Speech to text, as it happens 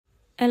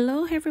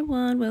Hello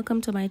everyone, welcome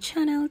to my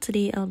channel.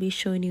 Today I'll be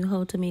showing you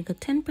how to make a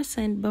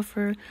 10%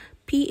 buffer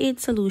pH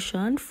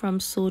solution from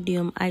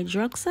sodium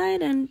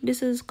hydroxide, and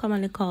this is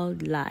commonly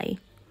called lye.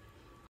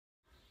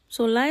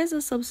 So lye is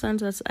a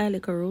substance that's highly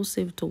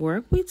corrosive to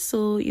work with,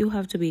 so you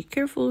have to be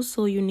careful.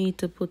 So you need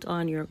to put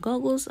on your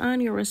goggles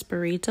and your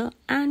respirator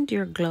and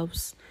your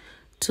gloves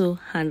to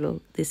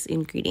handle this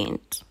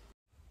ingredient.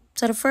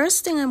 So the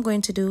first thing I'm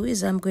going to do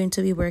is I'm going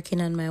to be working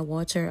on my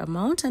water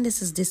amount, and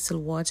this is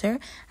distilled water.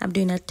 I'm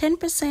doing a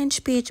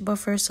 10% pH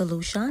buffer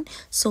solution,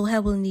 so I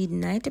will need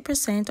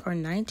 90% or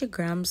 90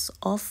 grams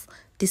of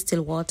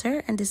distilled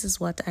water, and this is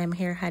what I'm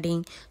here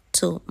adding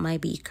to my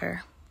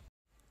beaker.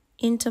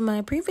 Into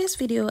my previous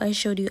video, I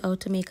showed you how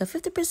to make a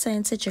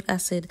 50% citric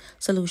acid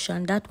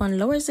solution. That one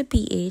lowers the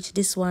pH.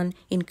 This one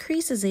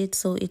increases it,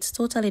 so it's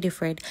totally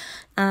different.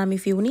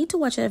 If you need to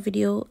watch that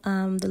video,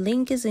 the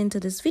link is into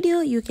this video.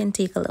 You can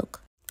take a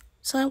look.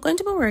 So I'm going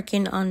to be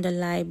working on the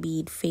lye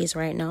bead phase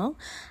right now,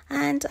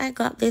 and I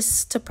got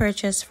this to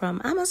purchase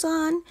from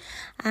Amazon.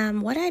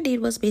 What I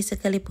did was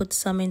basically put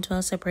some into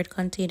a separate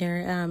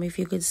container, if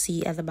you could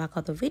see at the back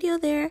of the video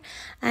there,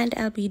 and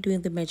I'll be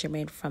doing the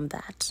measurement from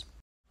that.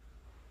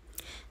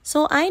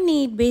 So I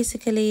need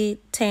basically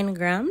 10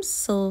 grams,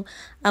 so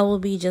I will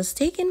be just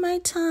taking my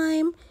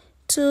time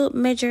to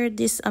measure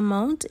this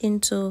amount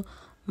into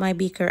my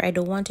beaker. I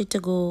don't want it to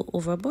go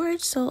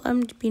overboard, so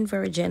I'm being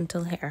very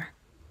gentle here.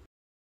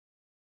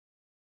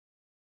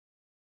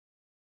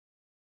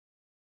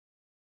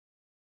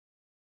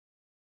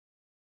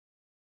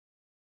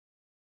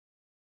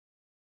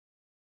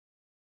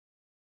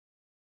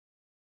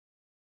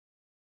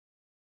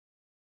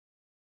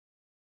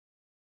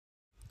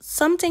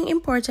 Something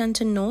important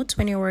to note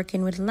when you're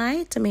working with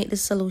lye to make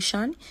this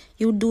solution: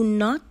 you do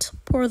not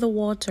pour the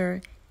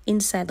water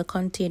inside the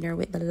container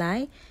with the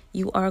lye.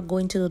 You are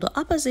going to do the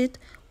opposite,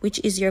 which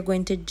is you're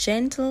going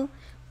to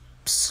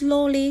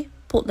slowly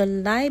put the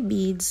lye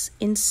beads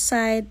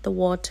inside the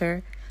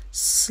water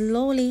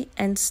slowly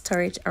and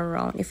stir it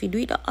around. If you do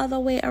it the other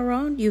way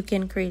around, you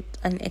can create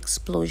an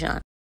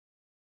explosion.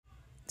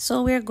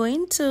 So we're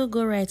going to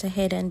go right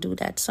ahead and do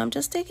that. So I'm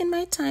just taking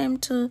my time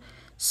to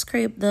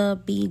scrape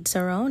the beads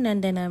around,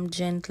 and then I'm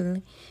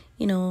gently,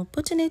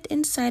 putting it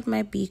inside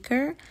my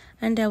beaker,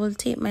 and I will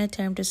take my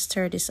time to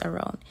stir this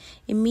around.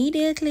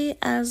 Immediately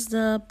as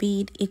the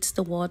bead hits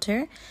the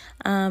water,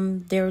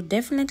 there are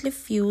definitely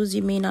fumes.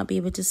 You may not be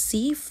able to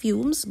see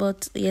fumes,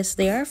 but yes,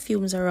 there are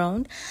fumes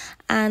around,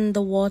 and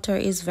the water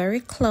is very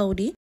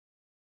cloudy.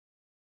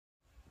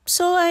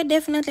 So I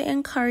definitely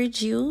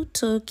encourage you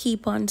to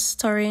keep on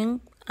stirring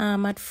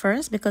at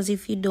first, because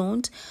if you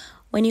don't,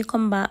 when you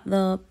come back,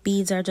 the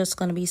beads are just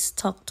going to be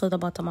stuck to the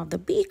bottom of the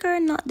beaker,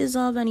 not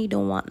dissolved, and you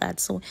don't want that.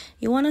 So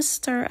you want to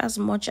stir as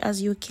much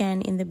as you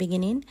can in the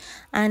beginning,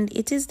 and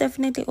it is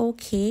definitely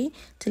okay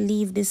to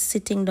leave this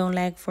sitting down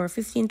like for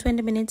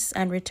 15-20 minutes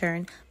and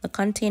return. The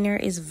container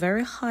is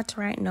very hot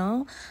right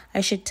now,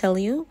 I should tell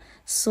you,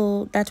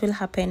 so that will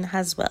happen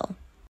as well.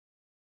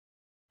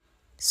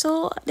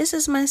 So this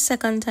is my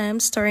second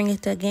time stirring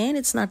it again.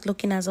 It's not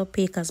looking as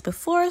opaque as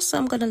before, so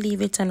I'm going to leave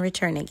it and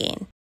return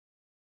again.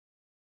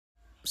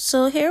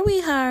 So here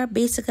we are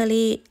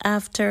basically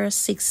after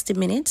 60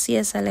 minutes.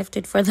 Yes, I left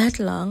it for that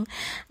long,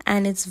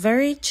 and it's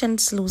very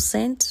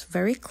translucent,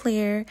 very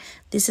clear.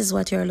 This is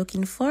what you're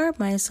looking for.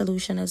 My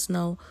solution is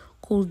now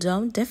cooled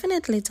down.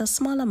 Definitely it's a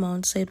small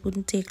amount, so it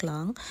wouldn't take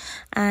long,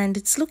 and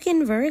it's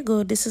looking very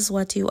good. This is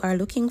what you are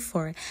looking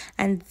for,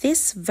 and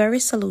this very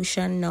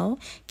solution now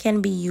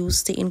can be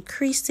used to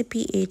increase the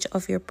pH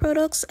of your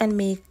products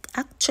and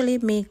actually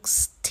make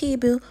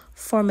stable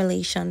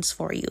formulations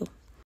for you.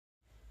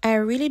 I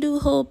really do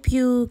hope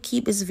you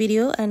keep this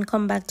video and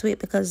come back to it,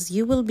 because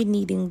you will be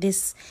needing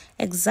this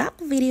exact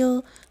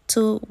video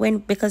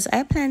because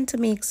I plan to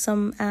make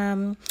some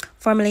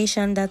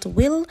formulation that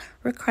will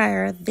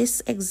require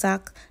this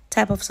exact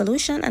type of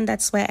solution, and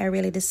that's why I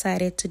really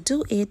decided to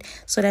do it,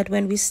 so that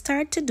when we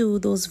start to do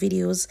those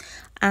videos,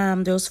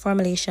 those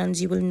formulations,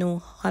 you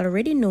will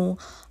already know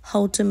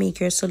how to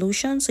make your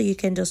solution, so you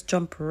can just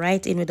jump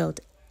right in without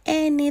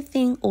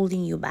anything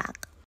holding you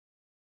back.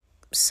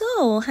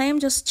 So I am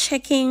just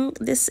checking.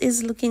 This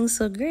is looking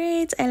so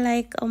great. I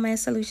like how my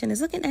solution is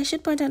looking. I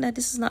should point out that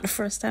this is not the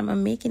first time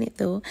I'm making it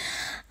though.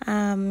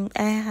 I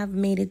have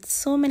made it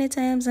so many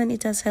times, and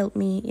it has helped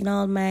me in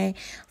all my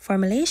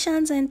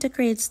formulations and to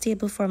create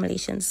stable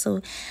formulations. So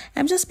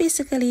I'm just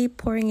basically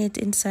pouring it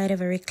inside a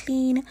very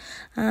clean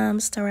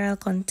sterile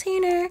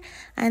container,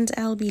 and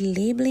I'll be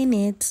labeling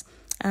it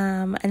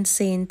and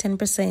saying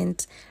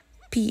 10%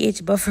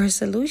 pH buffer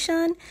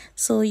solution.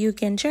 So you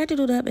can try to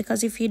do that,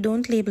 because if you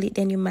don't label it,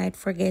 then you might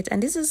forget,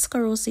 and this is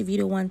corrosive. You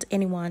don't want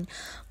anyone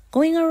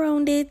going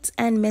around it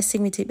and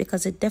messing with it,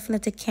 because it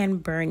definitely can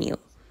burn you.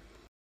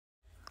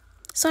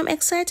 So I'm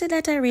excited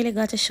that I really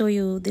got to show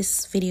you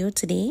this video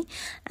today,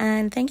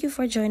 and thank you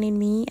for joining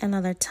me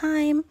another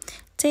time.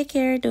 Take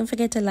care. Don't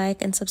forget to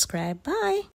like and subscribe. Bye.